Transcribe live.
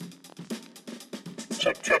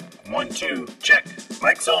Check, check. 1, 2, check.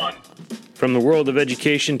 Mic's on. From the world of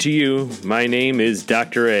education to you, my name is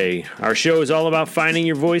Dr. A. Our show is all about finding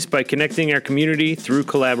your voice by connecting our community through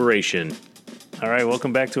collaboration. All right,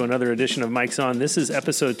 welcome back to another edition of Mike's On. This is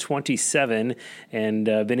episode 27, and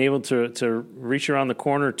been able to reach around the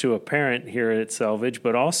corner to a parent here at Selvage,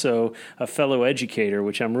 but also a fellow educator,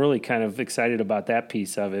 which I'm really kind of excited about that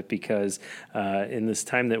piece of it because in this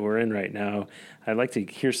time that we're in right now, I'd like to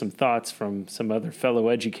hear some thoughts from some other fellow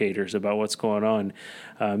educators about what's going on.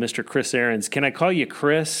 Mr. Chris Ahrens, can I call you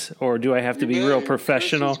Chris, or do I have to be real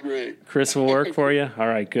professional? Chris is great. Chris will work for you? All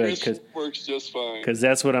right, good. Chris works just fine. Because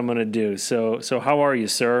that's what I'm going to do. So how are you,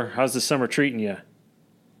 sir? How's the summer treating you?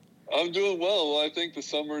 I'm doing well. I think the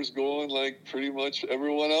summer's going like pretty much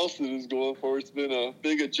everyone else is going for. It's been a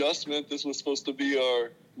big adjustment. This was supposed to be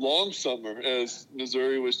our long summer as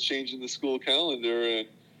Missouri was changing the school calendar, and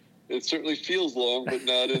it certainly feels long, but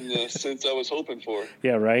not in the sense I was hoping for.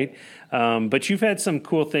 Yeah, right. But you've had some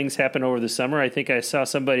cool things happen over the summer. I think I saw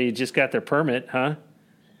somebody just got their permit, huh?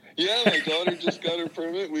 Yeah, my daughter just got her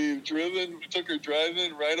permit. We took her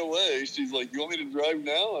driving right away. She's like, "You want me to drive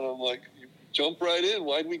now?" And I'm like, "Jump right in.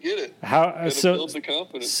 Why'd we get it?" Build the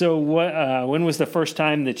confidence. So what? When was the first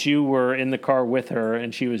time that you were in the car with her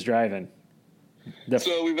and she was driving?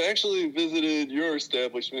 So we've actually visited your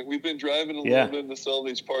establishment. We've been driving a little bit in the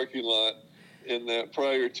Selvage parking lot in that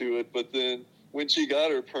prior to it. But then when she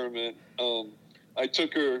got her permit, I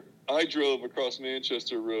drove across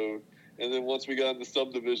Manchester Road. And then once we got in the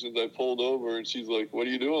subdivisions, I pulled over and she's like, "What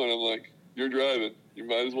are you doing?" I'm like, "You're driving. You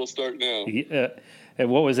might as well start now." And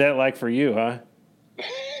what was that like for you, huh?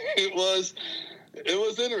 It was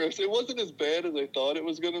interesting. It wasn't as bad as I thought it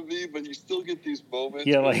was going to be, but you still get these moments.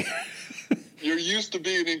 Yeah, like you're used to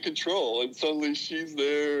being in control, and suddenly she's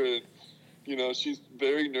there, and she's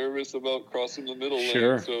very nervous about crossing the middle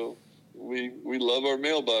lane. So we love our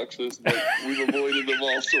mailboxes, but we've avoided them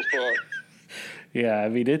all so far. Yeah, I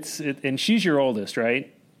mean and she's your oldest,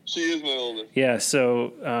 right? She is my oldest. Yeah,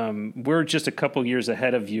 so we're just a couple years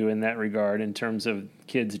ahead of you in that regard in terms of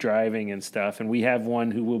kids driving and stuff, and we have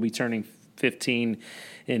one who will be turning 15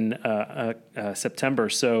 in September.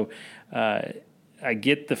 So I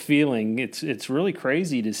get the feeling it's really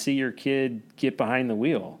crazy to see your kid get behind the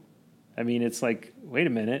wheel. I mean, it's like, wait a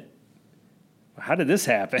minute, how did this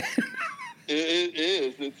happen? It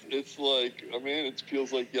is. It's like, it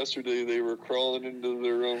feels like yesterday they were crawling into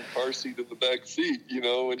their own car seat in the back seat,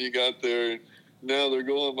 when you got there. And now they're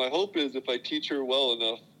going. My hope is if I teach her well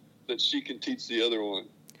enough that she can teach the other one,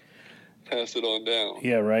 pass it on down.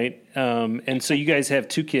 Yeah, right. And so you guys have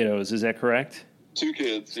 2 kiddos, is that correct? 2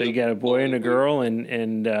 kids. So you got a boy and a girl,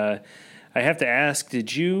 and I have to ask,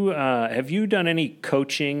 have you done any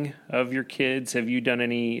coaching of your kids? Have you done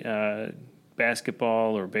any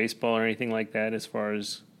basketball or baseball or anything like that? As far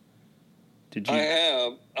as I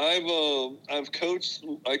have. I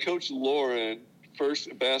coached Lauren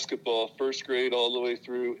basketball, 1st grade all the way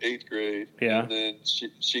through 8th grade. Yeah. And then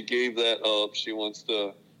she gave that up. She wants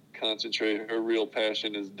to concentrate. Her real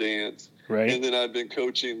passion is dance. Right. And then I've been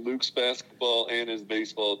coaching Luke's basketball and his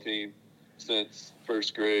baseball team since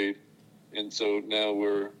 1st grade. And so now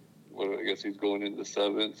I guess he's going into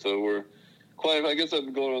 7th. So I guess I've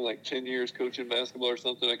been going on like 10 years coaching basketball or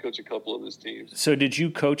something. I coach a couple of his teams. So did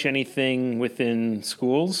you coach anything within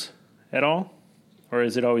schools at all? Or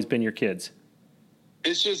has it always been your kids?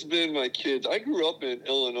 It's just been my kids. I grew up in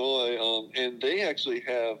Illinois, and they actually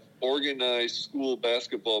have organized school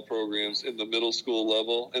basketball programs in the middle school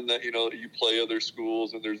level, and that, you play other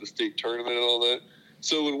schools and there's a state tournament and all that.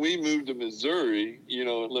 So when we moved to Missouri,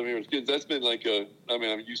 living here with kids, that's been like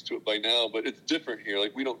I'm used to it by now, but it's different here.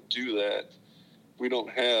 Like, we don't do that.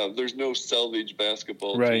 There's no Selvage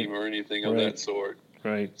basketball team or anything of that sort.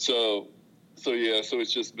 Right. So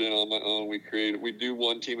it's just been on my own. We do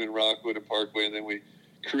one team in Rockwood and Parkway, and then we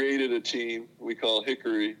created a team we call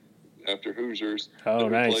Hickory after Hoosiers. Oh,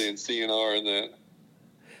 nice. We play in CNR and that.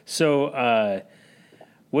 So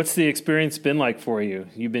what's the experience been like for you?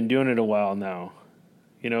 You've been doing it a while now.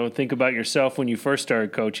 Think about yourself when you first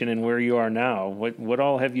started coaching and where you are now. What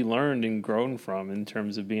all have you learned and grown from in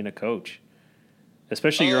terms of being a coach?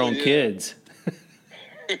 Especially your own kids.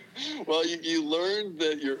 Well, you learn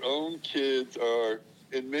that your own kids are,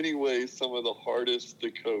 in many ways, some of the hardest to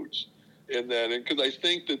coach. And because I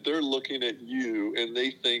think that they're looking at you and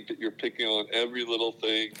they think that you're picking on every little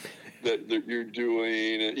thing that you're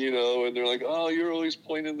doing, and they're like, "Oh, you're always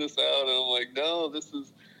pointing this out." And I'm like, "No, this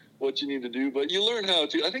is what you need to do." But you learn how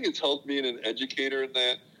to. I think it's helped being an educator in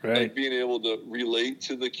that, like being able to relate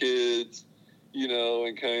to the kids,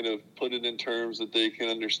 and kind of put it in terms that they can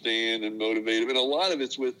understand and motivate them. And a lot of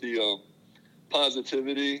it's with the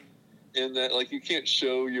positivity, in that, like, you can't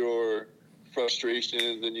show your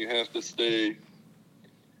frustrations, and you have to stay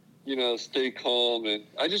calm. And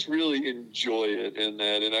I just really enjoy it in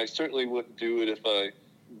that. And I certainly wouldn't do it if I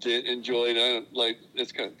didn't enjoy it.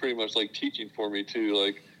 It's kind of pretty much like teaching for me too.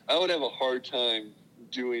 Like, I would have a hard time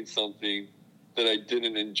doing something that I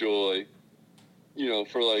didn't enjoy,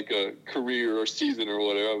 for like a career or season or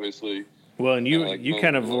whatever, obviously. Well, and you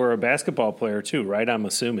kind of were a basketball player too, right? I'm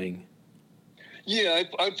assuming. Yeah,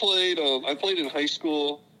 I played in high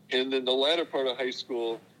school, and then the latter part of high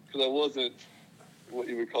school, because I wasn't what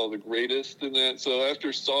you would call the greatest in that. So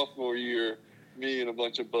after sophomore year, me and a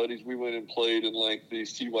bunch of buddies, we went and played in like the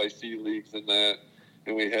CYC leagues and that,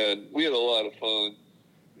 and we had a lot of fun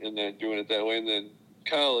in that, doing it that way. And then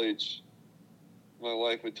college, my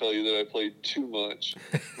wife would tell you that I played too much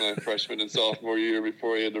my freshman and sophomore year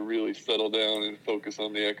before I had to really settle down and focus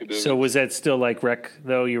on the academics. So was that still like rec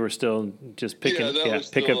though? You were still just pick up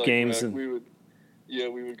like games, rec. and we would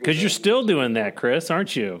go, because you're still doing that, Chris,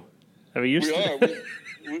 aren't you? I mean,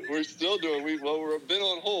 we're still doing. We're a bit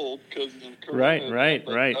on hold because of Corona. Right.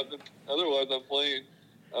 Otherwise, I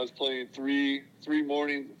was playing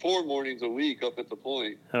 4 mornings a week up at the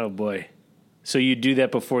Point. Oh boy! So you do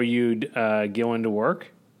that before you'd go into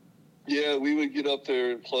work? Yeah, we would get up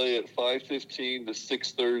there and play at 5:15 to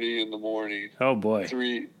 6:30 in the morning. Oh boy!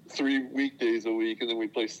 Three weekdays a week, and then we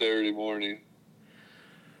play Saturday morning.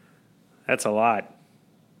 That's a lot.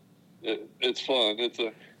 It's fun.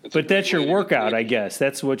 But that's your workout, I guess.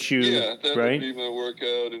 That's what you, that right? would be my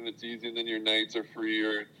workout, and it's easy, and then your nights are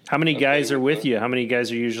freer. How many guys are with you? How many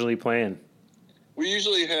guys are usually playing? We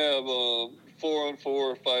usually have 4-on-4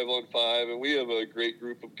 or 5-on-5, and we have a great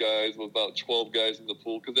group of guys with about 12 guys in the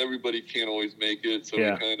pool because everybody can't always make it, so we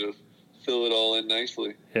kind of fill it all in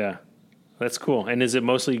nicely. Yeah, that's cool. And is it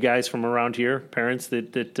mostly guys from around here, parents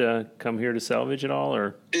that come here to salvage it all,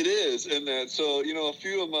 or? It is, and that so a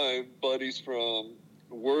few of my buddies from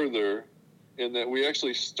Werther, in that we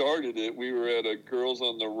actually started it. We were at a Girls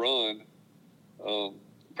on the Run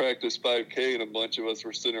practice 5K, and a bunch of us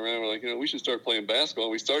were sitting around. We're like, we should start playing basketball.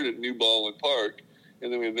 And we started at New Baldwin Park,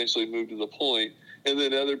 and then we eventually moved to the Point. And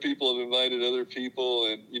then other people have invited other people,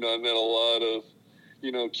 and I met a lot of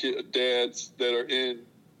dads that are in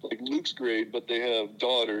like Luke's grade, but they have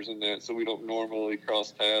daughters and that, so we don't normally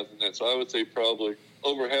cross paths and that. So I would say probably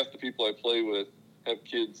over half the people I play with have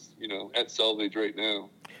kids, at Salvage right now.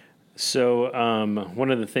 So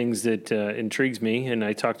one of the things that intrigues me, and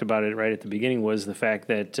I talked about it right at the beginning, was the fact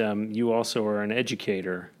that you also are an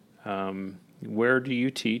educator. Where do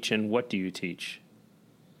you teach, and what do you teach?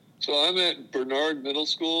 So I'm at Bernard Middle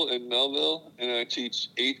School in Melville, and I teach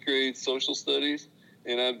 8th grade social studies,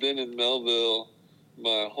 and I've been in Melville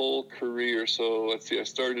my whole career. So let's see, I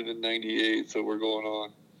started in 98, so we're going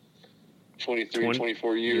on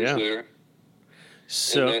 24 years there.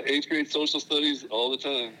 So, and 8th grade social studies all the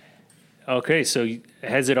time. Okay, so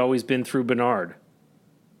has it always been through Bernard?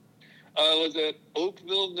 I was at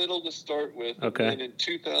Oakville Middle to start with. Okay. And in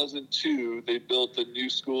 2002, they built a new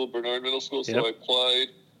school, Bernard Middle School, so I applied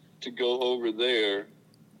to go over there.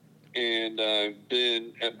 And I've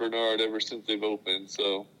been at Bernard ever since they've opened.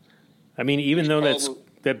 So, I mean, even though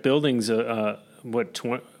that building's about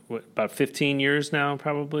 15 years now,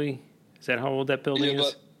 probably? Is that how old that building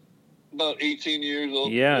is? About 18 years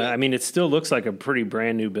old. Yeah, I mean, it still looks like a pretty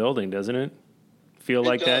brand new building, doesn't it? Feel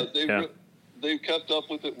like that? They've kept up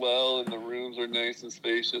with it well, and the rooms are nice and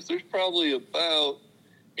spacious. There's probably about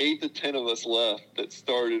 8 to 10 of us left that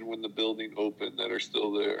started when the building opened that are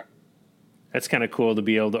still there. That's kind of cool to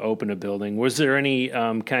be able to open a building. Was there any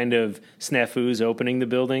kind of snafus opening the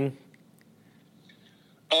building?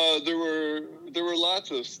 There were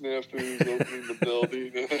lots of snafus opening the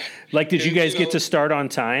building. Like, did you guys get to start on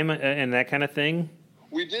time and that kind of thing?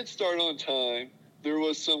 We did start on time. There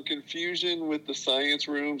was some confusion with the science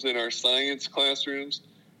rooms, and our science classrooms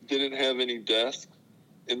didn't have any desks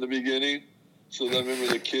in the beginning. So I remember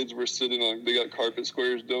the kids were they got carpet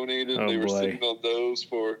squares donated. Oh, they were boy. sitting on those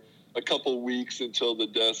for a couple weeks until the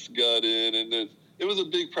desks got in. And it was a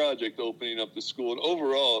big project opening up the school. And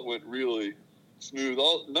overall, it went really smooth.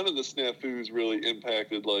 None of the snafus really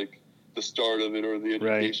impacted like the start of it or the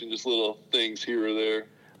education, just little things here or there.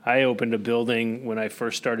 I opened a building when I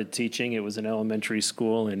first started teaching. It was an elementary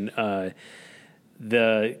school, and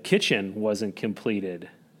the kitchen wasn't completed,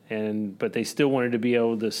 but they still wanted to be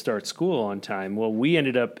able to start school on time. Well,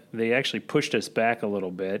 they actually pushed us back a little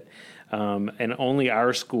bit, and only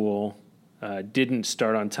our school didn't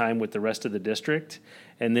start on time with the rest of the district.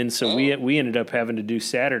 And then so we ended up having to do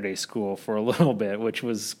Saturday school for a little bit, which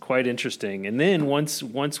was quite interesting. And then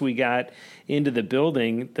once we got into the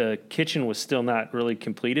building, the kitchen was still not really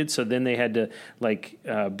completed. So then they had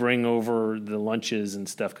to bring over the lunches and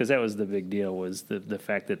stuff, because that was the big deal, was the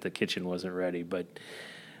fact that the kitchen wasn't ready. But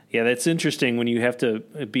yeah, that's interesting when you have to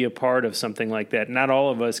be a part of something like that. Not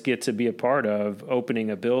all of us get to be a part of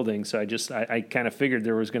opening a building. So I kind of figured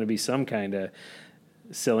there was going to be some kind of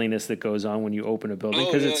silliness that goes on when you open a building.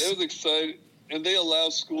 It was exciting. And they allow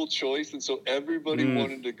school choice, and so everybody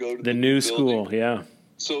wanted to go to the new building. School, yeah.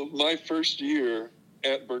 So my first year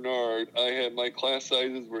at Bernard, I had my class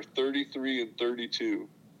sizes were 33 and 32.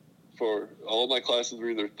 For all my classes were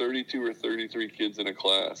either 32 or 33 kids in a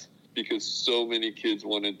class, because so many kids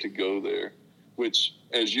wanted to go there, which,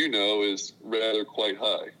 as you know, is rather quite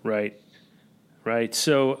high. Right.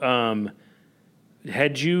 So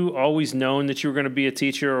had you always known that you were going to be a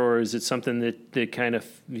teacher, or is it something that kind of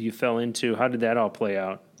you fell into? How did that all play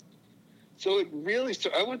out? So it really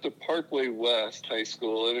I went to Parkway West High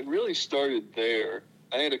School, and it really started there.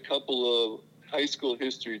 I had a couple of high school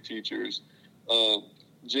history teachers,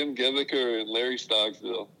 Jim Gevicker and Larry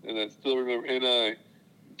Stocksville, and I still remember. And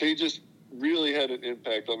they just really had an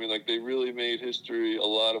impact on me. Like, they really made history a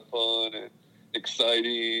lot of fun and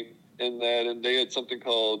exciting, and they had something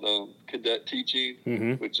called cadet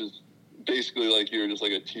teaching, which is basically like you're just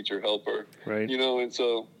like a teacher helper, right? And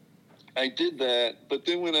so I did that. But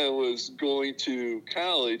then when I was going to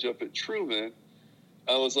college up at Truman,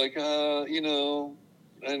 I was like, I don't know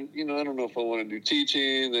if I want to do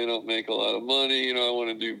teaching. They don't make a lot of money. I want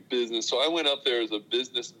to do business. So I went up there as a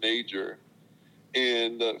business major.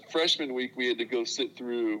 And freshman week, we had to go sit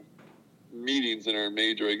through meetings in our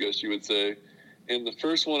major, I guess you would say. And the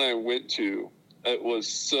first one I went to, it was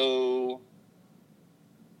so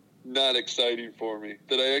not exciting for me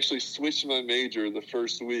that I actually switched my major the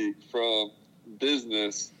first week from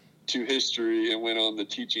business to history and went on the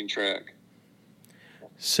teaching track.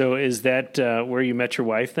 So is that where you met your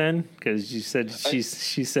wife then? Because you said she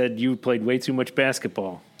said you played way too much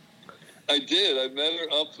basketball. I did. I met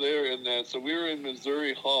her up there in that. So we were in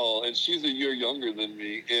Missouri Hall, and she's a year younger than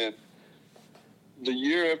me. And the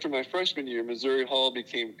year after my freshman year, Missouri Hall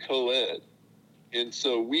became co-ed. And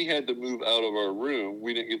so we had to move out of our room.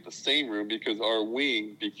 We didn't get the same room because our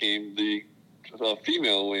wing became the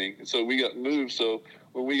female wing. And so we got moved. So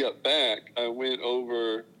when we got back, I went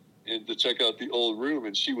over to check out the old room,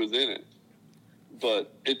 and she was in it.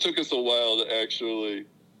 But it took us a while to actually...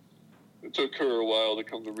 It took her a while to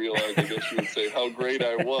come to realize, I guess you would say, how great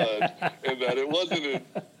I was, and that it wasn't an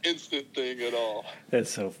instant thing at all.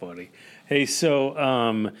 That's so funny. Hey,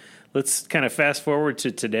 so let's kind of fast forward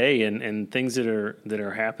to today and things that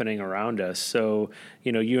are happening around us. So,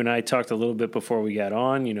 you and I talked a little bit before we got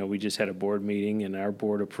on. We just had a board meeting, and our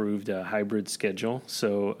board approved a hybrid schedule.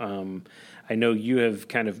 So I know you have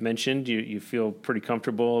kind of mentioned you feel pretty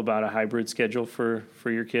comfortable about a hybrid schedule for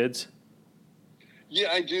your kids. Yeah,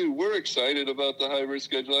 I do. We're excited about the hybrid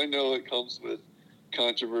schedule. I know it comes with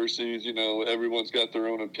controversies. Everyone's got their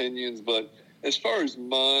own opinions. But as far as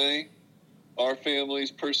our family's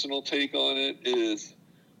personal take on it is,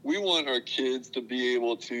 we want our kids to be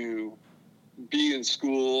able to be in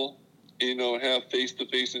school, have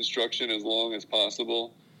face-to-face instruction as long as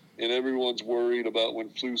possible. And everyone's worried about when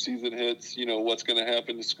flu season hits, what's going to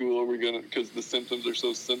happen to school. Because the symptoms are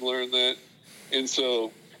so similar in that. And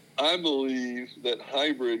so I believe that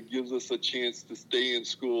hybrid gives us a chance to stay in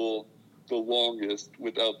school the longest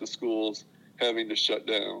without the schools having to shut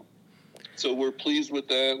down. So we're pleased with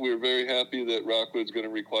that. We're very happy that Rockwood's going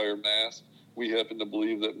to require masks. We happen to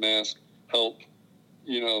believe that masks help,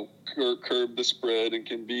 curb the spread and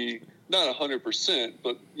can be not 100%,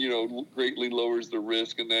 but, greatly lowers the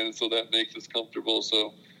risk and so that makes us comfortable.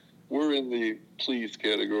 So we're in the pleased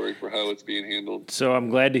category for how it's being handled. So I'm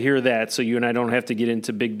glad to hear that. So you and I don't have to get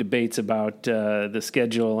into big debates about the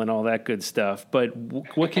schedule and all that good stuff. But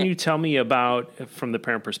what can you tell me about, from the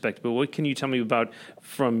parent perspective, but what can you tell me about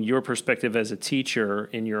from your perspective as a teacher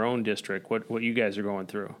in your own district, what you guys are going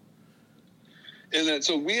through? And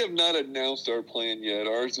so we have not announced our plan yet.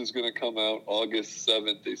 Ours is going to come out August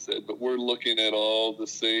 7th, they said. But we're looking at all the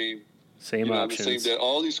same options. The same day.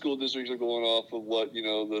 All these school districts are going off of what,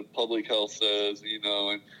 the public health says,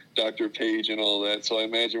 and Dr. Page and all that. So I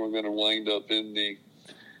imagine we're going to wind up in the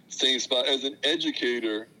same spot. As an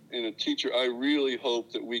educator and a teacher, I really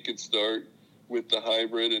hope that we can start with the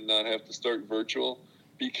hybrid and not have to start virtual,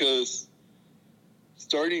 because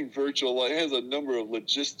starting virtual, it has a number of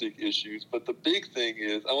logistic issues. But the big thing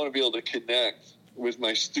is I want to be able to connect with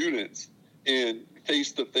my students and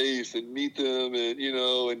face to face and meet them and, you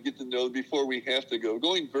know, and get to know before we have to go.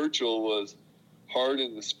 Going virtual was hard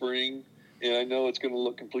in the spring. And I know it's going to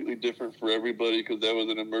look completely different for everybody because that was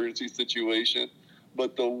an emergency situation.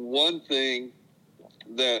 But the one thing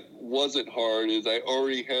that wasn't hard is I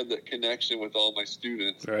already had that connection with all my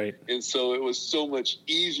students. Right. And so it was so much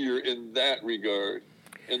easier in that regard.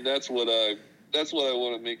 And that's what I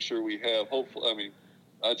want to make sure we have. Hopefully, I mean,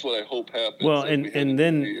 that's what I hope happens. Well, and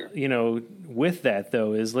then, you know, with that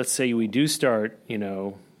though is, let's say we do start, you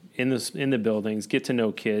know, in the buildings, get to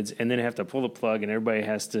know kids, and then have to pull the plug and everybody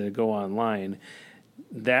has to go online.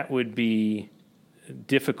 That would be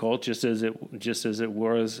difficult, just as it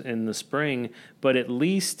was in the spring, but at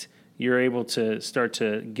least you're able to start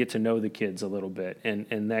to get to know the kids a little bit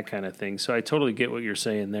and that kind of thing. So I totally get what you're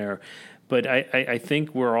saying there, but I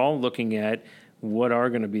think we're all looking at what are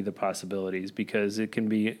going to be the possibilities, because it can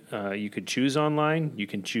be you could choose online, you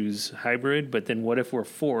can choose hybrid, but then what if we're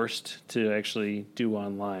forced to actually do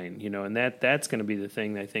online, you know, and that's going to be the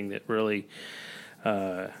thing, I think, that really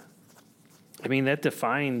I mean, that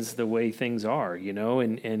defines the way things are, you know,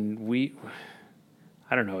 and we,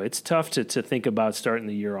 I don't know, it's tough to think about starting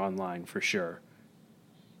the year online for sure.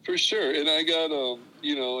 For sure. And I got,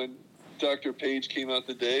 you know, and Dr. Page came out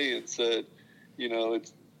today and said, you know,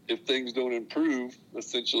 if things don't improve,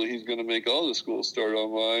 essentially he's going to make all the schools start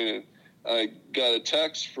online. And I got a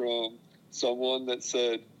text from someone that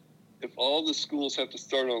said, if all the schools have to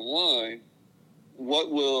start online,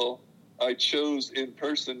 what will I chose in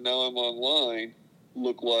person, now I'm online,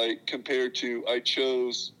 look like compared to I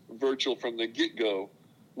chose virtual from the get-go?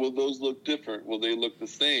 Will those look different? Will they look the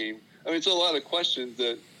same? I mean, it's a lot of questions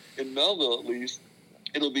that in Melville, at least,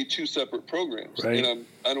 it'll be two separate programs. Right. And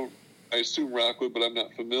I assume Rockwood, but I'm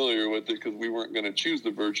not familiar with it because we weren't going to choose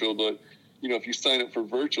the virtual. But, you know, if you sign up for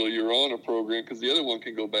virtual, you're on a program because the other one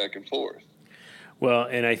can go back and forth. Well,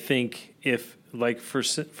 and I think if, like,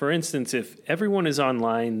 for instance, if everyone is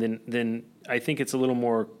online, then I think it's a little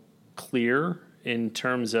more clear in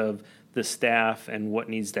terms of the staff and what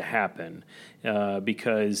needs to happen,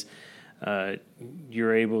 because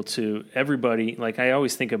you're able to, everybody, like I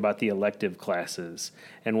always think about the elective classes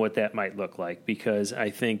and what that might look like, because I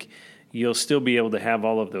think you'll still be able to have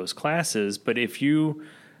all of those classes, but if you,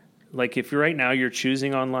 like if right now you're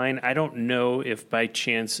choosing online, I don't know if by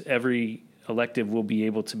chance every elective will be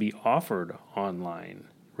able to be offered online,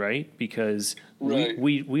 right? Because right.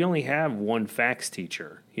 We only have one fax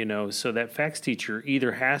teacher, you know, so that fax teacher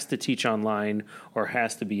either has to teach online or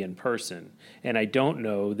has to be in person. And I don't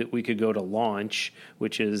know that we could go to Launch,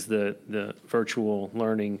 which is the virtual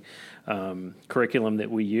learning curriculum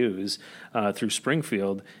that we use through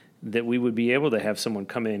Springfield, that we would be able to have someone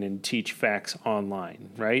come in and teach fax online,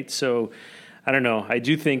 right? So I don't know. I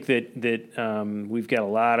do think that we've got a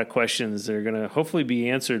lot of questions that are going to hopefully be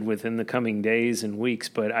answered within the coming days and weeks,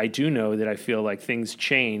 but I do know that I feel like things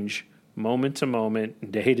change moment to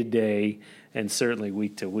moment, day to day, and certainly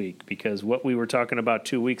week to week, because what we were talking about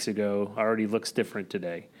 2 weeks ago already looks different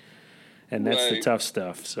today, and that's the tough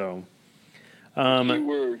stuff. So,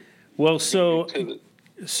 well,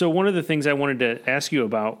 so one of the things I wanted to ask you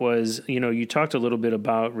about was, you know, you talked a little bit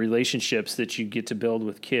about relationships that you get to build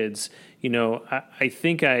with kids. You know, I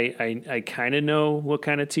think I kind of know what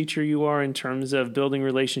kind of teacher you are in terms of building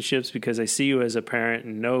relationships, because I see you as a parent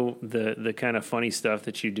and know the kind of funny stuff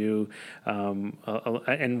that you do.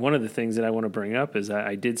 And one of the things that I want to bring up is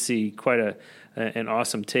I did see quite an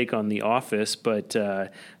awesome take on The Office, but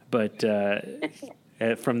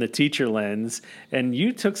from the teacher lens, and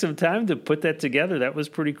you took some time to put that together. That was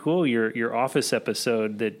pretty cool. Your Office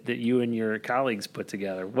episode that you and your colleagues put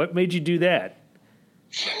together. What made you do that?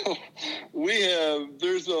 So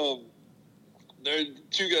there are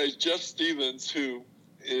two guys, Jeff Stevens, he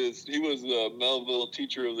was the Melville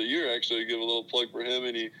Teacher of the Year, actually, give a little plug for him,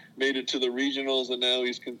 and he made it to the regionals, and now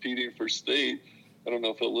he's competing for state. I don't know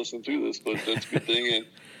if he'll listen through this, but that's a good thing.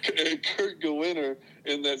 And Kurt Gewinner,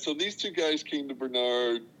 so these two guys came to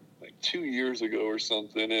Bernard like 2 years ago or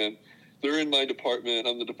something, and they're in my department.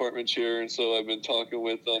 I'm the department chair, and so I've been talking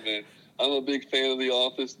with them, and I'm a big fan of The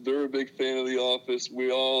Office. They're a big fan of The Office.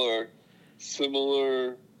 We all are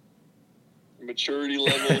similar maturity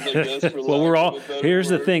levels, I guess. For well, we're all.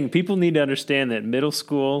 Here's word. The thing: people need to understand that middle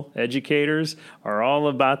school educators are all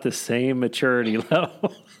about the same maturity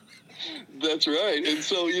level. That's right. And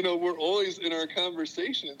so, you know, we're always in our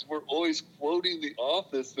conversations, we're always quoting The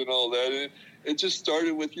Office and all that. And it just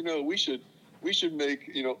started with, you know, we should make,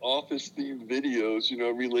 you know, Office themed videos, you know,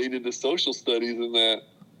 related to social studies and that.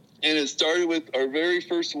 And it started with our very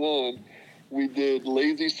first one we did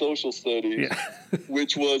Lazy Social Studies,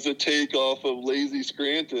 which was a takeoff of Lazy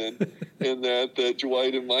Scranton, and that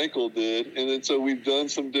Dwight and Michael did. And then so we've done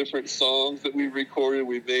some different songs that we've recorded.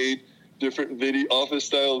 We made different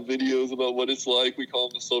office-style videos about what it's like. We call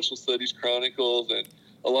them the Social Studies Chronicles, and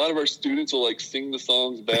a lot of our students will, like, sing the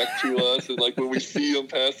songs back to us, and, like, when we see them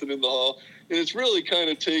passing in the hall. And it's really kind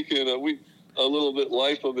of taken a little bit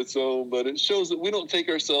life of its own, but it shows that we don't take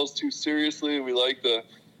ourselves too seriously, and we like to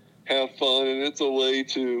have fun, and it's a way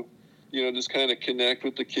to, just kind of connect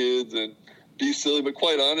with the kids and be silly. But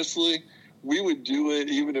quite honestly, we would do it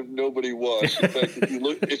even if nobody watched. In fact, if you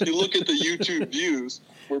look at the YouTube views,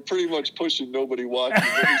 we're pretty much pushing nobody watching,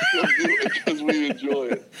 but we still do it because we enjoy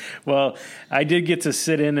it. Well, I did get to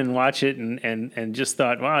sit in and watch it, and just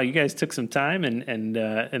thought, wow, you guys took some time, and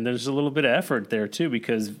there's a little bit of effort there too,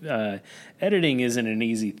 because editing isn't an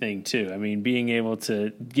easy thing too. I mean, being able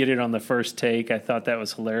to get it on the first take, I thought that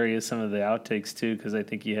was hilarious. Some of the outtakes too, because I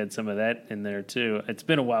think you had some of that in there too. It's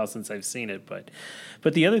been a while since I've seen it, but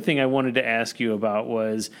the other thing I wanted to ask you about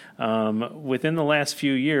was within the last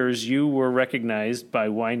few years, you were recognized by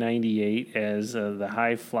Y98 as the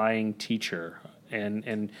high-flying teacher.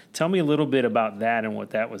 And tell me a little bit about that and what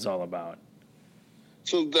that was all about.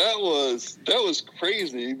 So that was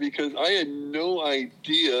crazy because I had no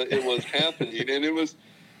idea it was happening. And it was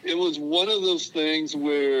one of those things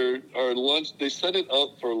where our lunch, they set it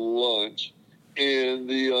up for lunch, and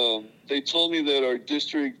they told me that our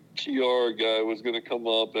district PR guy was going to come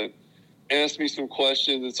up and ask me some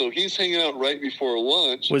questions. And so he's hanging out right before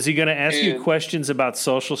lunch. Was he going to ask you questions about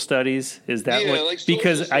social studies? Is that what? Like,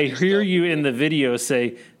 because I hear you in the video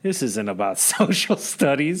say, this isn't about social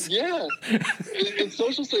studies. Yeah. and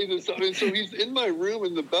social studies and stuff. And so he's in my room,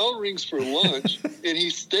 and the bell rings for lunch, and he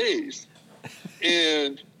stays.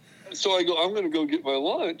 And so I go, I'm going to go get my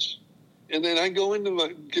lunch. And then I go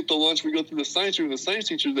get the lunch. We go through the science room, and the science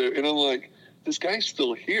teacher's there. And I'm like, this guy's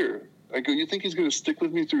still here. I go, you think he's going to stick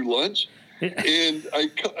with me through lunch? And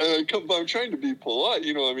I'm trying to be polite,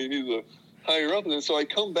 he's a higher up. And then so I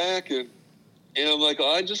come back and I'm like,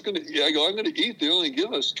 I'm going to eat. They only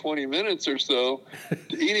give us 20 minutes or so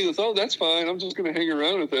to eat. He goes, oh, that's fine. I'm just going to hang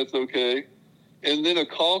around if that's okay. And then a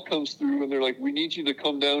call comes through, and they're like, we need you to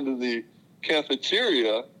come down to the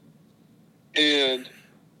cafeteria. And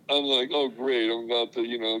I'm like, oh, great. I'm about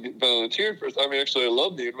to, get volunteered for stuff. I mean, actually, I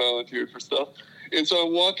love being volunteered for stuff. And so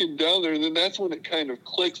I'm walking down there, and then that's when it kind of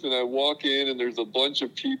clicks, and I walk in, and there's a bunch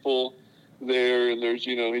of people there, and there's,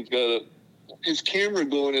 he's got his camera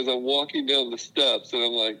going as I'm walking down the steps, and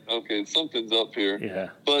I'm like, okay, something's up here. Yeah.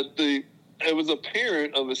 But it was a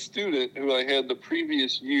parent of a student who I had the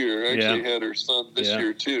previous year. I actually had her son this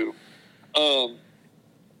year too,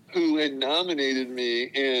 who had nominated me,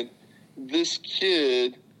 and this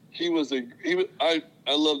kid, I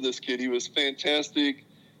love this kid. He was fantastic.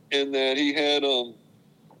 And that he had,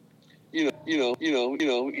 he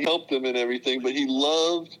helped them and everything, but he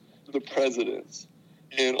loved the presidents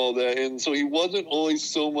and all that. And so he wasn't always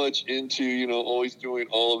so much into, always doing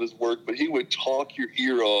all of his work, but he would talk your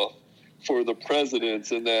ear off for the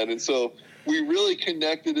presidents and that. And so we really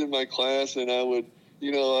connected in my class, and I would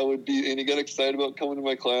be, and he got excited about coming to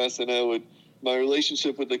my class, and my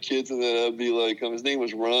relationship with the kids, and then I'd be like, his name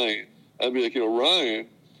was Ryan. I'd be like, Ryan,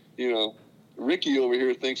 Ricky over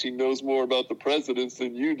here thinks he knows more about the presidents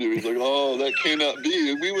than you do. He's like, oh, that cannot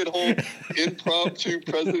be. And we would hold impromptu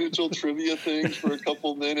presidential trivia things for a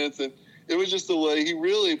couple minutes. And it was just the way he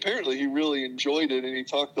really enjoyed it. And he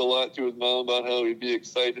talked a lot to his mom about how he'd be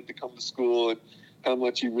excited to come to school and how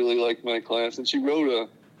much he really liked my class. And she wrote a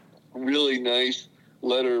really nice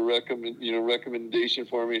letter of recommendation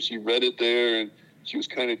for me. And she read it there, and she was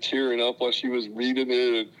kind of tearing up while she was reading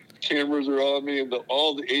it. And cameras are on me, and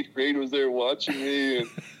all the 8th grade was there watching me, and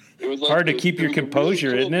it was like hard to keep your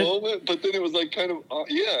composure, really cool isn't it? Moment, but then it was like kind of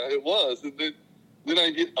it was, and then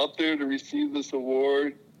I get up there to receive this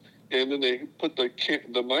award, and then they put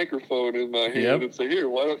the microphone in my hand and say, "Here,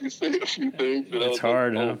 why don't you say a few things?" And it's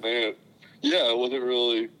hard, like, huh? Oh man, yeah, I wasn't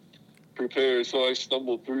really prepared, so I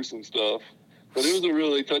stumbled through some stuff. But it was a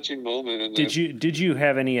really touching moment. And did you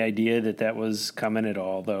have any idea that was coming at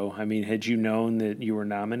all, though? I mean, had you known that you were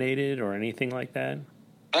nominated or anything like that?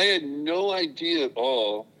 I had no idea at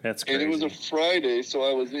all. That's crazy. And it was a Friday, so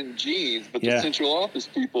I was in jeans, but the central office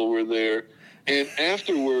people were there. And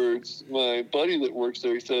afterwards, my buddy that works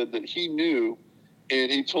there, he said that he knew, and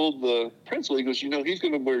he told the principal, he goes, he's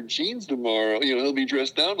going to wear jeans tomorrow. He'll be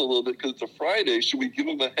dressed down a little bit because it's a Friday. Should we give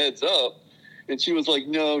him a heads up? And she was like,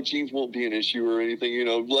 no, jeans won't be an issue or anything.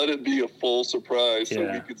 Let it be a full surprise so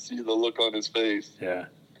we could see the look on his face. Yeah.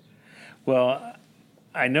 Well,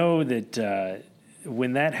 I know that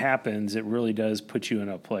when that happens, it really does put you in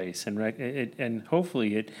a place, and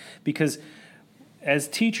hopefully because as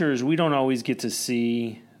teachers, we don't always get to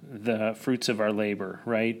see the fruits of our labor,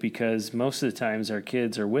 right? Because most of the times our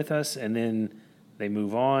kids are with us and then they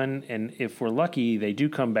move on. And if we're lucky, they do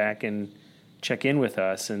come back and check in with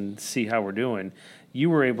us and see how we're doing. You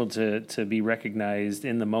were able to be recognized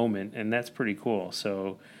in the moment, and that's pretty cool.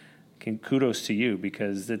 So kudos to you,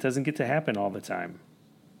 because it doesn't get to happen all the time.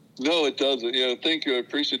 No, it doesn't. Yeah, thank you. I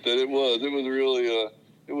appreciate that. It was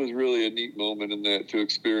really a neat moment in that to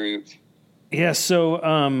experience. Yeah,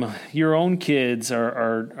 so your own kids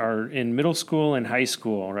are in middle school and high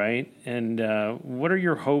school, right? And what are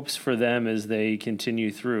your hopes for them as they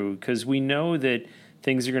continue through? Because we know that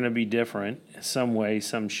things are going to be different some way,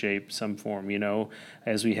 some shape, some form,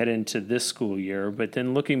 as we head into this school year. But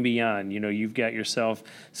then looking beyond, you've got yourself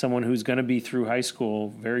someone who's going to be through high school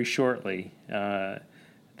very shortly.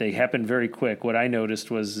 They happen very quick. What I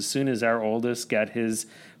noticed was as soon as our oldest got his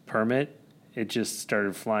permit, it just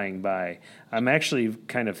started flying by. I'm actually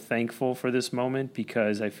kind of thankful for this moment,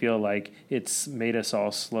 because I feel like it's made us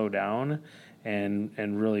all slow down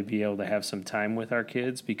and really be able to have some time with our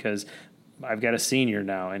kids, because I've got a senior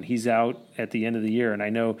now, and he's out at the end of the year. And I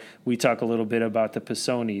know we talk a little bit about the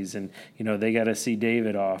Pissonis, and, they got to see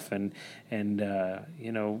David off. And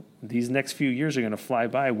these next few years are going to fly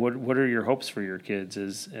by. What are your hopes for your kids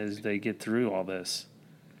as they get through all this?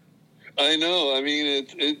 I know. I mean,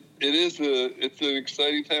 it's an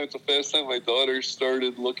exciting time. It's a fast time. My daughter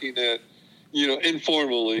started looking at,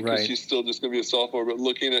 informally, because she's still just going to be a sophomore, but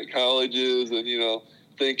looking at colleges and,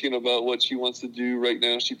 thinking about what she wants to do. Right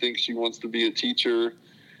now, she thinks she wants to be a teacher,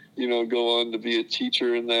 go on to be a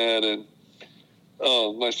teacher in that. And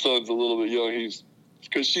my son's a little bit young.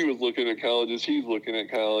 Because she was looking at colleges, he's looking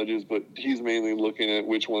at colleges, but he's mainly looking at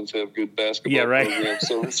which ones have good basketball programs,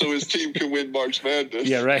 so his team can win March Madness,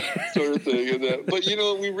 sort of thing. And that. But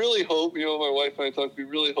we really hope. My wife and I talked. We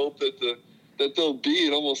really hope that they'll be.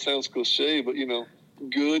 It almost sounds cliche, but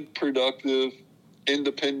good, productive,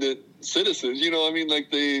 independent citizens.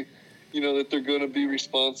 That they're going to be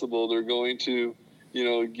responsible. They're going to,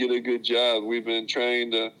 get a good job. We've been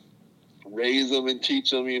trying to raise them and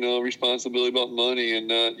teach them, responsibility about money and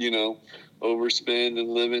not, overspend and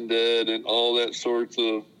live in debt and all those sorts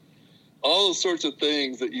of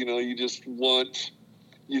things that, you just want.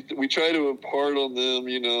 We try to impart on them,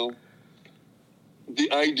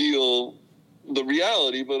 the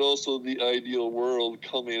reality, but also the ideal world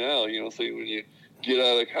coming out, so when you get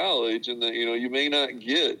out of college and that, you may not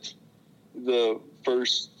get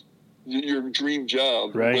your dream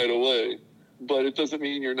job right away. But it doesn't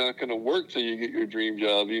mean you're not going to work till you get your dream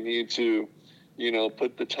job. You need to,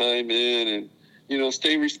 put the time in and,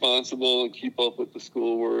 stay responsible and keep up with the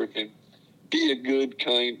schoolwork and be a good,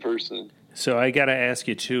 kind person. So I got to ask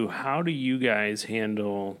you, too, how do you guys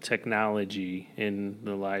handle technology in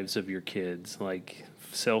the lives of your kids, like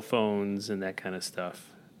cell phones and that kind of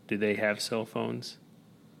stuff? Do they have cell phones?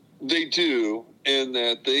 They do, and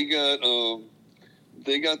that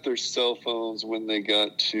they got their cell phones when they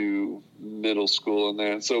got to middle school and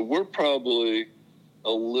that. So we're probably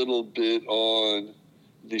a little bit on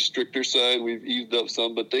the stricter side. We've eased up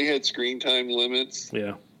some, but they had screen time limits.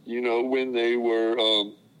 Yeah. When they were,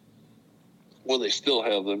 they still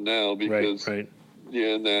have them now because,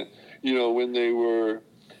 yeah, and that, when they were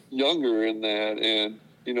younger in that, and,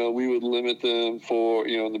 we would limit them for,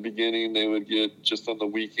 in the beginning, they would get just on the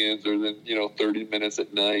weekends or then, 30 minutes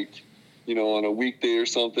at night. On a weekday or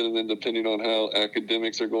something, and then depending on how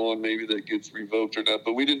academics are going, maybe that gets revoked or not.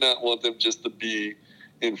 But we did not want them just to be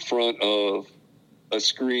in front of a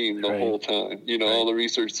screen the whole time. All the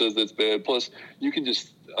research says that's bad. Plus, we could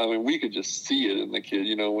just see it in the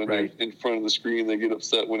kid. When they're in front of the screen, they get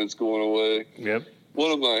upset when it's going away. Yep.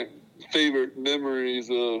 One of my favorite memories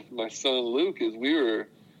of my son Luke is we were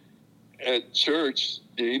at church.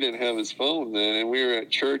 He didn't have his phone then, and we were at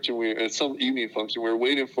church, and we were at some evening function. We were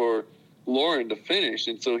waiting for Lauren to finish,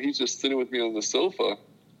 and so he's just sitting with me on the sofa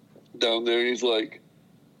down there, and he's like,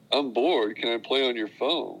 "I'm bored. Can I play on your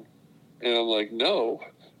phone?" And I'm like, "No."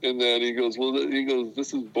 And then he goes,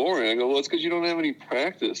 "This is boring." I go, "Well, it's because you don't have any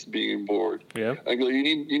practice being bored." Yeah. I go, "You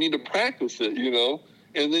need to practice it,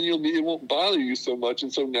 and then it won't bother you so much."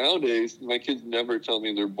 And so nowadays, my kids never tell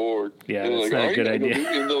me they're bored. Yeah, that's not a good idea.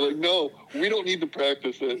 And they're like, "No, we don't need to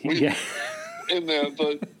practice it."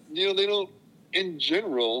 But they don't. In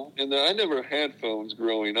general, and I never had phones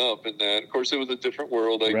growing up, and that, of course, it was a different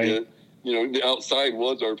world. I get, the outside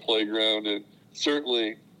was our playground, and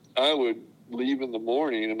certainly I would leave in the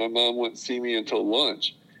morning, and my mom wouldn't see me until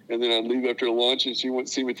lunch. and then I'd leave after lunch, and she wouldn't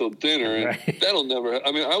see me till dinner. And right. that'll never.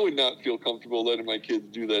 I mean, I would not feel comfortable letting my kids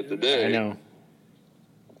do that today. I know.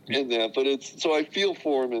 And that, but it's so I feel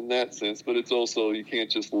for them in that sense. But it's also you can't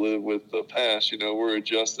just live with the past. We're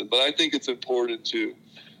adjusting. But I think it's important to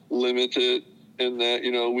limit it, and that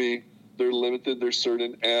they're limited. There's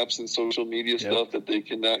certain apps and social media stuff that they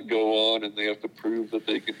cannot go on, and they have to prove that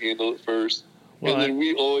they can handle it first. Well, and then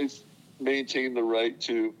we always maintain the right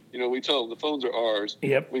to, we tell them the phones are ours.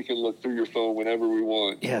 Yep. We can look through your phone whenever we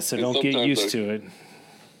want. Yeah, so don't get used to it.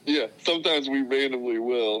 Yeah, sometimes we randomly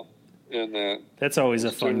will. And that's always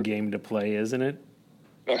a fun game to play, isn't it?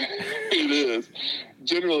 It is.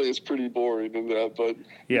 Generally, it's pretty boring in that, but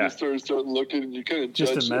you start looking, and you kind of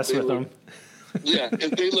judge just to mess with them. Yeah,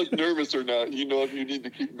 if they look nervous or not, if you need to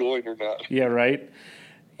keep going or not. Yeah, right.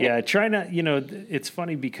 Yeah, try not. It's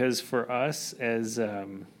funny because for us as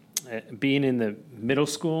being in the middle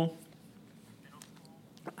school,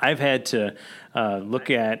 I've had to look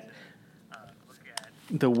at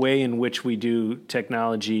the way in which we do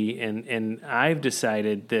technology, and I've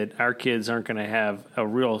decided that our kids aren't going to have a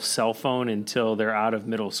real cell phone until they're out of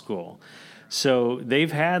middle school. So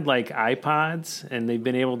they've had like iPods, and they've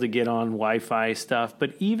been able to get on Wi-Fi stuff,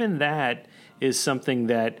 but even that is something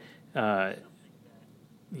that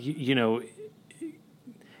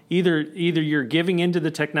either you're giving into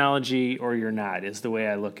the technology or you're not, is the way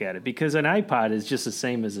I look at it, because an iPod is just the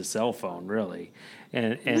same as a cell phone, really.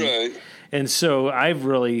 And so I've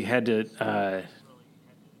really had to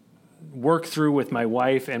work through with my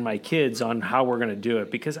wife and my kids on how we're going to do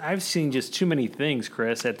it, because I've seen just too many things,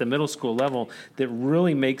 Chris, at the middle school level that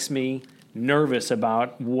really makes me nervous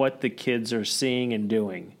about what the kids are seeing and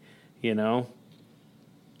doing,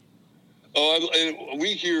 Oh,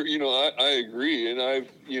 we hear, I agree. And I've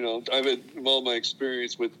had all my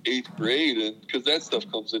experience with 8th grade, and because that stuff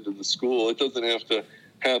comes into the school. It doesn't have to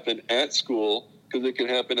happen at school, because it can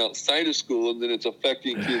happen outside of school, and then it's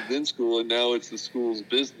affecting kids in school, and now it's the school's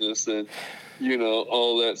business, and,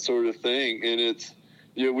 all that sort of thing. And it's,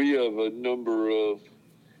 we have a number of,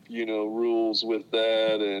 rules with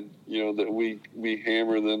that, and, that we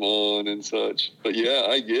hammer them on and such. But, yeah,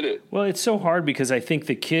 I get it. Well, it's so hard because I think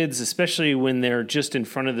the kids, especially when they're just in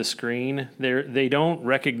front of the screen, they don't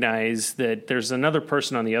recognize that there's another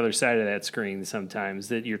person on the other side of that screen sometimes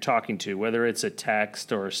that you're talking to, whether it's a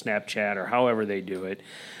text or a Snapchat or however they do it.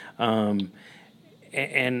 And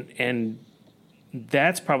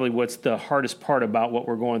that's probably what's the hardest part about what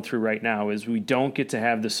we're going through right now is we don't get to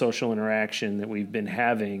have the social interaction that we've been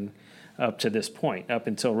having up to this point, up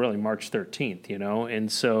until really March 13th,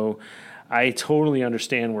 And so I totally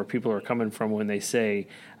understand where people are coming from when they say,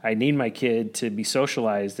 I need my kid to be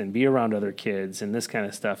socialized and be around other kids and this kind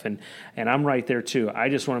of stuff. And I'm right there too. I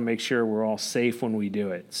just want to make sure we're all safe when we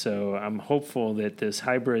do it. So I'm hopeful that this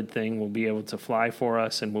hybrid thing will be able to fly for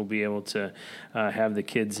us, and we'll be able to have the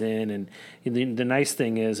kids in. And the nice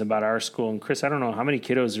thing is about our school, and Chris, I don't know how many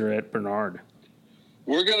kiddos are at Bernard.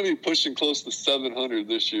 We're going to be pushing close to 700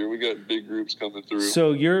 this year. We got big groups coming through.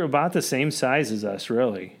 So you're about the same size as us,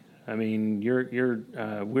 really. I mean,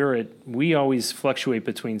 we always fluctuate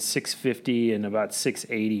between 650 and about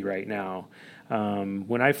 680 right now.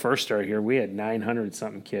 When I first started here, we had 900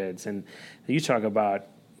 something kids, and you talk about,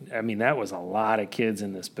 I mean, that was a lot of kids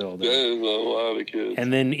in this building. That is a lot of kids.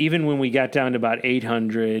 And then even when we got down to about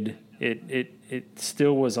 800, it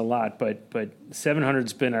still was a lot, but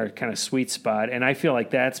 700's been our kind of sweet spot, and I feel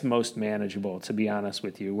like that's most manageable, to be honest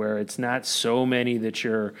with you, where it's not so many that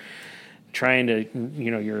you're trying to,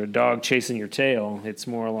 you're a dog chasing your tail. It's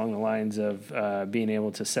more along the lines of being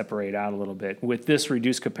able to separate out a little bit. With this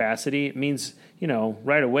reduced capacity, it means,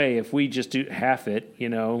 right away, if we just do half it,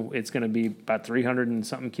 it's going to be about 300 and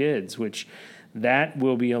something kids, which that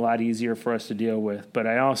will be a lot easier for us to deal with. But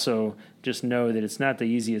I also just know that it's not the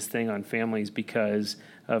easiest thing on families because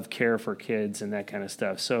of care for kids and that kind of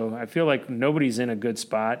stuff. So I feel like nobody's in a good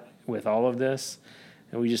spot with all of this.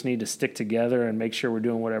 And we just need to stick together and make sure we're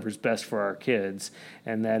doing whatever's best for our kids.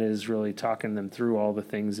 And that is really talking them through all the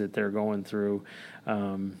things that they're going through.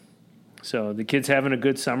 So the kids having a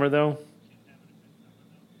good summer, though?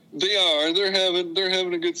 They are. They're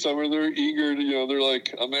having a good summer. They're eager to, they're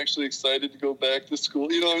like, I'm actually excited to go back to school.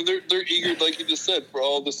 They're eager, like you just said, for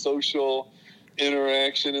all the social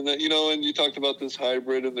interaction and that, and you talked about this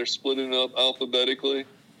hybrid and they're splitting it up alphabetically.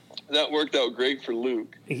 That worked out great for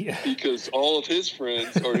Luke because all of his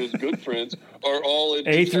friends or his good friends are all in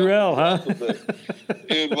A through L, huh?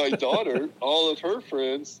 And my daughter, all of her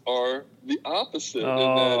friends are the opposite in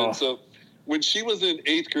that. And so when she was in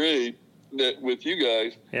 8th grade with you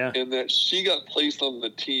guys, and that she got placed on the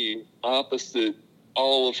team opposite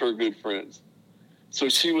all of her good friends. So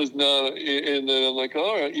she was not, and then I'm like,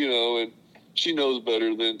 all right, and she knows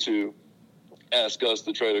better than to ask us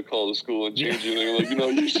to try to call the school and change it. And I'm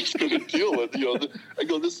like, you're just going to deal with, I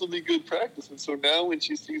go, this will be good practice. And so now when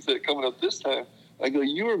she sees that coming up this time, I go,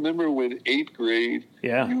 you remember when 8th grade,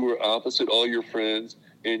 you were opposite all your friends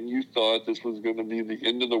and you thought this was going to be the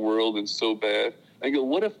end of the world and so bad? I go,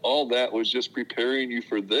 what if all that was just preparing you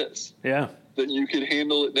for this? Yeah. That you could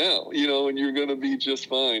handle it now, and you're going to be just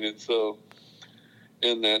fine. And so,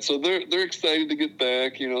 so they're excited to get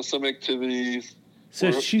back, some activities.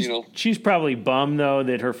 So she's probably bummed, though,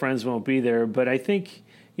 that her friends won't be there. But I think,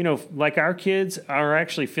 like our kids are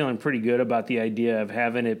actually feeling pretty good about the idea of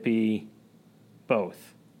having it be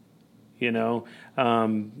both, a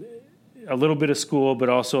little bit of school, but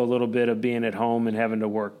also a little bit of being at home and having to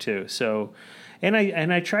work too. So, and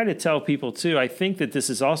I try to tell people too, I think that this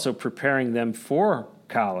is also preparing them for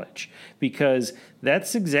college, because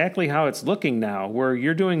that's exactly how it's looking now, where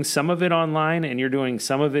you're doing some of it online and you're doing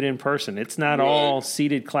some of it in person. It's not all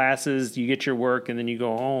seated classes. You get your work and then you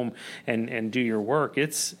go home and do your work.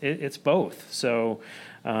 It's both. So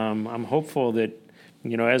I'm hopeful that,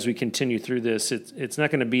 as we continue through this, it's not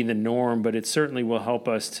going to be the norm, but it certainly will help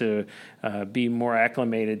us to be more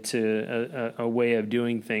acclimated to a way of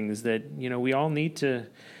doing things that, we all need to.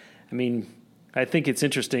 I think it's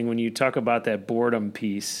interesting when you talk about that boredom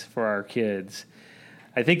piece for our kids.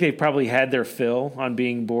 I think they've probably had their fill on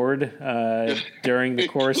being bored during the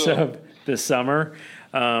course of the summer.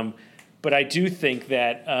 But I do think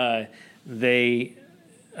that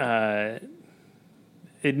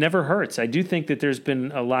it never hurts. I do think that there's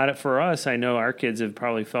been a lot for us. I know our kids have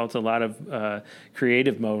probably felt a lot of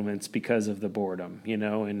creative moments because of the boredom,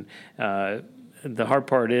 and the hard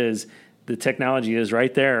part is the technology is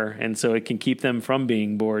right there, and so it can keep them from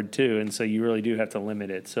being bored too, and so you really do have to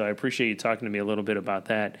limit it. So I appreciate you talking to me a little bit about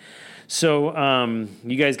that. So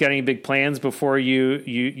you guys got any big plans before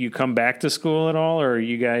you come back to school at all, or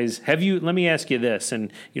you guys let me ask you this,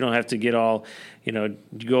 and you don't have to get all,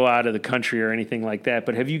 go out of the country or anything like that,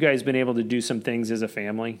 but have you guys been able to do some things as a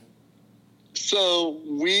family? So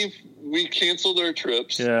we canceled our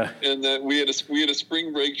trips, and that we had a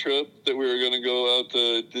spring break trip that we were going to go out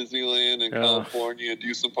to Disneyland in California and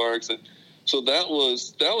do some parks, and so that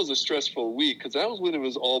was a stressful week because that was when it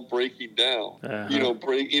was all breaking down.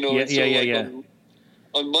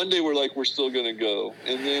 On Monday we're still going to go,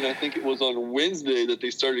 and then I think it was on Wednesday that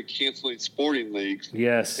they started canceling sporting leagues.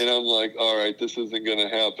 Yes, and I'm like, all right, this isn't going to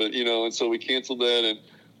happen, and so we canceled that, and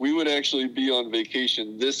we would actually be on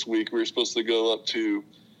vacation this week. We were supposed to go up to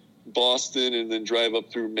Boston and then drive up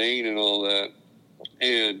through Maine and all that.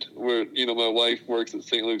 And my wife works at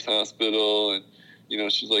St. Luke's Hospital, and,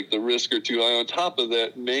 she's like, the risks are too high. On top of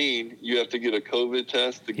that, Maine, you have to get a COVID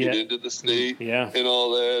test to get into the state and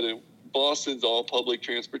all that. And Boston's all public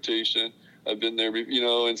transportation. I've been there,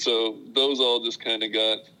 and so those all just kind of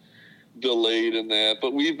got delayed in that.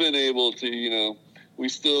 But we've been able to, we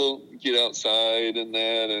still get outside and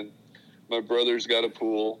that, and my brother's got a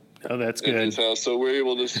pool. Oh, that's good. In his house, so we're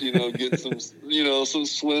able to, get some, some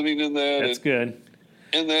swimming in that. That's good.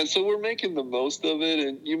 And that, so we're making the most of it.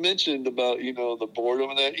 And you mentioned about, the boredom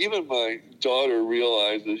and that. Even my daughter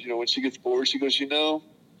realizes, when she gets bored, she goes,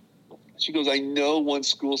 I know once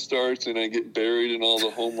school starts and I get buried in all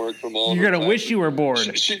the homework from all You're going to wish you were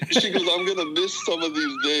bored. She goes, I'm going to miss some of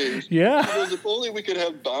these days. Yeah. She goes, if only we could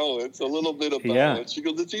have balance, a little bit of balance. Yeah. She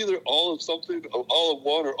goes, it's either all of something, all of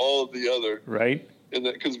one or all of the other. Right. And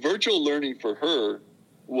that, because virtual learning for her,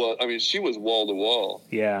 she was wall to wall.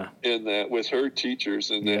 Yeah. In that with her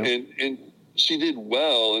teachers and that, and she did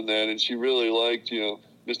well in that, and she really liked,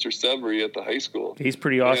 Mr. Severy at the high school. He's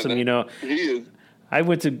pretty awesome, He is. I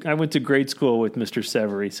went to grade school with Mr.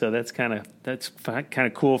 Severy, so that's kind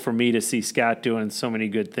of cool for me to see Scott doing so many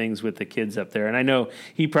good things with the kids up there. And I know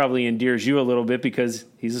he probably endears you a little bit because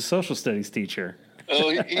he's a social studies teacher.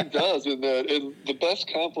 Oh, he does. And the best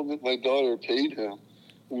compliment my daughter paid him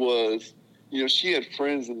was, she had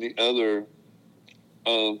friends in the other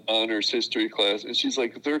honors history class, and she's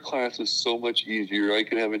like, their class is so much easier. I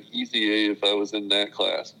could have an easy A if I was in that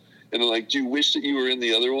class. And I'm like, do you wish that you were in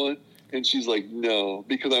the other one? And she's like, no,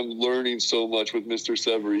 because I'm learning so much with Mr.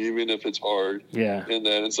 Severy, even if it's hard. Yeah.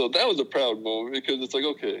 And so that was a proud moment because it's like,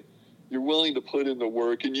 okay, you're willing to put in the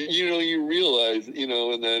work, and you realize, and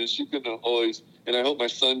that, and she's going to always, and I hope my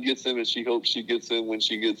son gets in, and she hopes she gets in when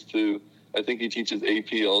she gets to, I think he teaches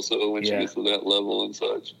AP also when she gets to that level and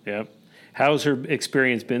such. Yep. How's her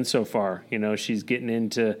experience been so far? She's getting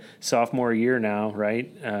into sophomore year now,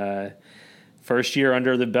 right? First year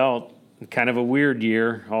under the belt. Kind of a weird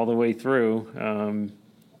year all the way through.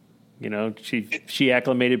 She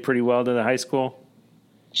acclimated pretty well to the high school.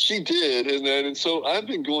 She did, and so I've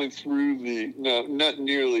been going through not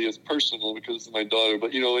nearly as personal because of my daughter,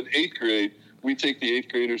 but in 8th grade, we take the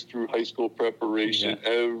 8th graders through high school preparation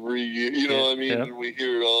every year. And we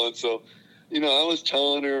hear it all. And so, I was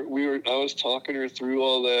telling her, I was talking her through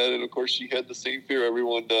all that, and of course she had the same fear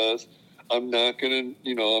everyone does. I'm not gonna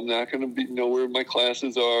know where my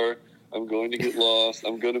classes are. I'm going to get lost.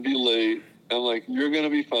 I'm going to be late. I'm like, you're going to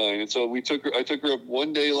be fine. And so I took her up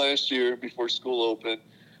one day last year before school opened.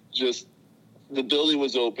 Just the building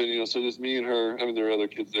was open, so just me and her. I mean, there were other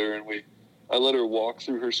kids there, and I let her walk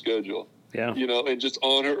through her schedule, and just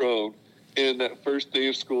on her own. And that first day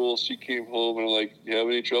of school, she came home, and I'm like, you have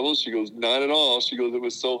any trouble? She goes, not at all. She goes, it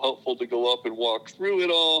was so helpful to go up and walk through it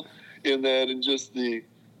all and just the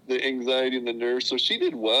anxiety and the nerves. So she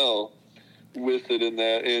did well with it in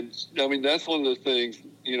that. And I mean, that's one of the things,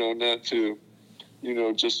 not to,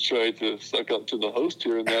 just try to suck up to the host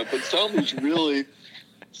here and that, but Salvage really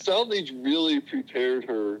prepared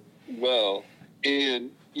her well.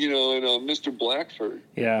 And, Mr. Blackford.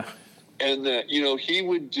 Yeah. And that, he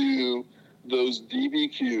would do those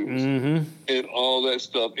DBQs and all that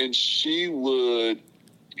stuff. And she would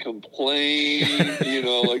complain,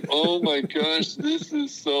 like, oh my gosh, this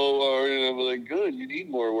is so hard. And I'm like, good, you need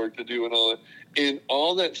more work to do and all that. And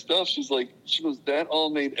all that stuff, she goes, that all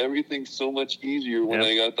made everything so much easier when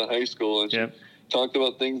I got to high school. And she talked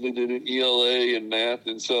about things they did in ELA and math.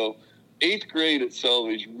 And so 8th grade at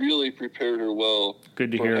Salvage really prepared her well for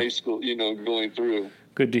high school, going through.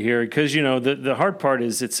 Good to hear. Because, the hard part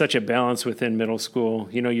is it's such a balance within middle school.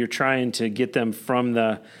 You're trying to get them from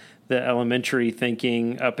the elementary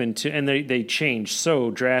thinking up into, and they change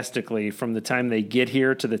so drastically from the time they get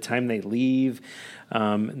here to the time they leave.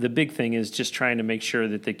 The big thing is just trying to make sure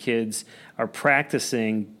that the kids are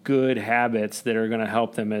practicing good habits that are going to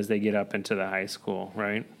help them as they get up into the high school,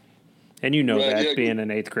 right? And being an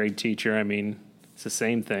 8th grade teacher, I mean, it's the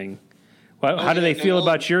same thing. Well, how do they feel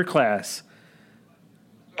about your class?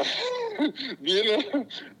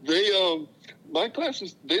 My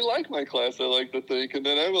classes, they like my class, I like to think. And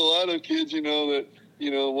then I have a lot of kids, that,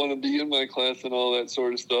 want to be in my class and all that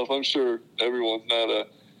sort of stuff. I'm sure everyone's not a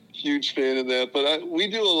huge fan of that, but we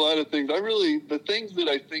do a lot of things. The things that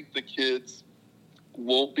I think the kids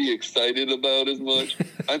won't be excited about as much,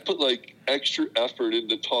 I put like extra effort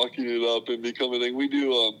into talking it up and becoming a thing. We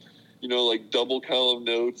do, like double column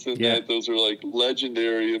notes and that. Those are like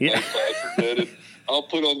legendary in my class. And I'll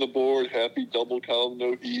put on the board happy double column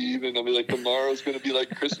note Eve, and I'll be like, tomorrow's going to be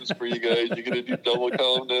like Christmas for you guys. You're going to do double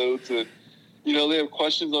column notes. And, they have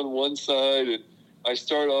questions on one side, and I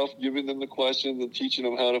start off giving them the questions and teaching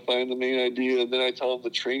them how to find the main idea. And then I tell them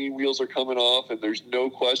the training wheels are coming off and there's no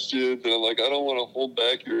questions. And I'm like, I don't want to hold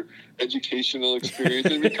back your educational experience.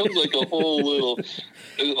 It becomes like a whole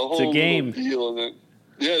game. Little deal. And then,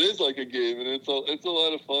 it is like a game, and it's a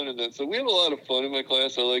lot of fun in that. So we have a lot of fun in my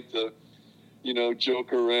class. I like to,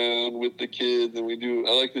 joke around with the kids, and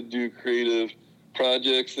I like to do creative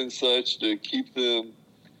projects and such to keep them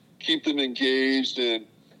engaged, and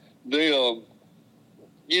they,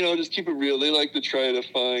 just keep it real. They like to try to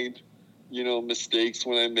find, mistakes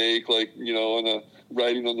when I make, like, on a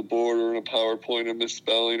writing on the board or in a PowerPoint or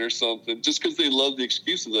misspelling or something, just because they love the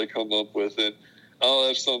excuses I come up with. And I'll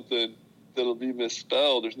have something that'll be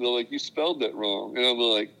misspelled. They're like, you spelled that wrong. And I'm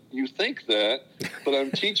like, you think that, but I'm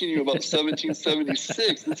teaching you about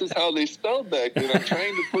 1776. This is how they spelled back then. I'm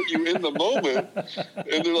trying to put you in the moment.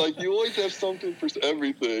 And they're like, you always have something for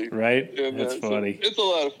everything. Right. And that's funny. So it's a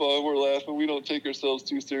lot of fun. We're laughing. We don't take ourselves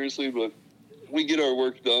too seriously, but we get our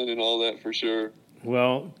work done and all that for sure.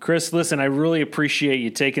 Well, Chris, listen, I really appreciate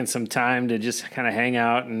you taking some time to just kind of hang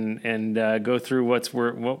out and go through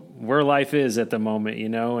where life is at the moment,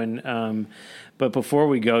 and but before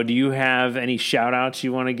we go, do you have any shout outs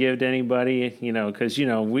you want to give to anybody? Because,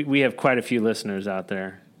 we have quite a few listeners out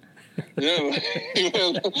there. Yeah.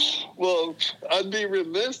 Well, I'd be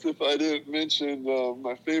remiss if I didn't mention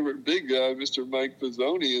my favorite big guy, Mr. Mike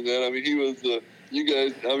Pizzoni, and that. I mean, he was you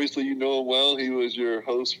guys, obviously, him well. He was your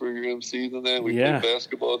host for your MCs and that. We played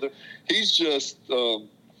basketball there. He's just,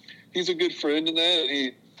 he's a good friend in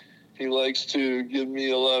that. He likes to give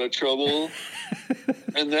me a lot of trouble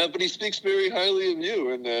and that, but he speaks very highly of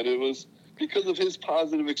you, and that it was because of his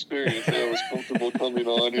positive experience that I was comfortable coming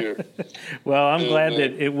on here. Well, I'm glad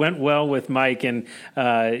that it went well with Mike. And,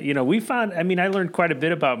 we found, I learned quite a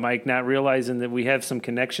bit about Mike, not realizing that we have some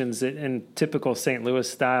connections in typical St. Louis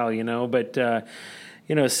style, but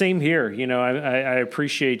Same here. I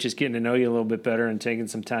appreciate just getting to know you a little bit better and taking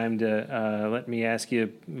some time to let me ask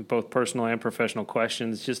you both personal and professional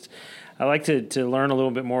questions. Just, I like to learn a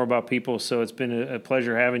little bit more about people, so it's been a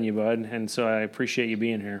pleasure having you, bud, and so I appreciate you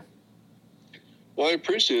being here. Well, I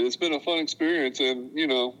appreciate it. It's been a fun experience, and,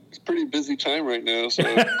 it's a pretty busy time right now, so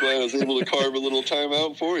I'm glad I was able to carve a little time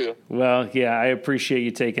out for you. Well, yeah, I appreciate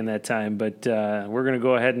you taking that time, but we're going to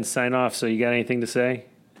go ahead and sign off, so you got anything to say?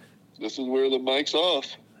 This is where the mic's off.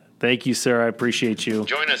 Thank you, sir. I appreciate you.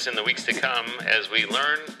 Join us in the weeks to come as we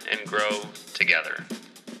learn and grow together.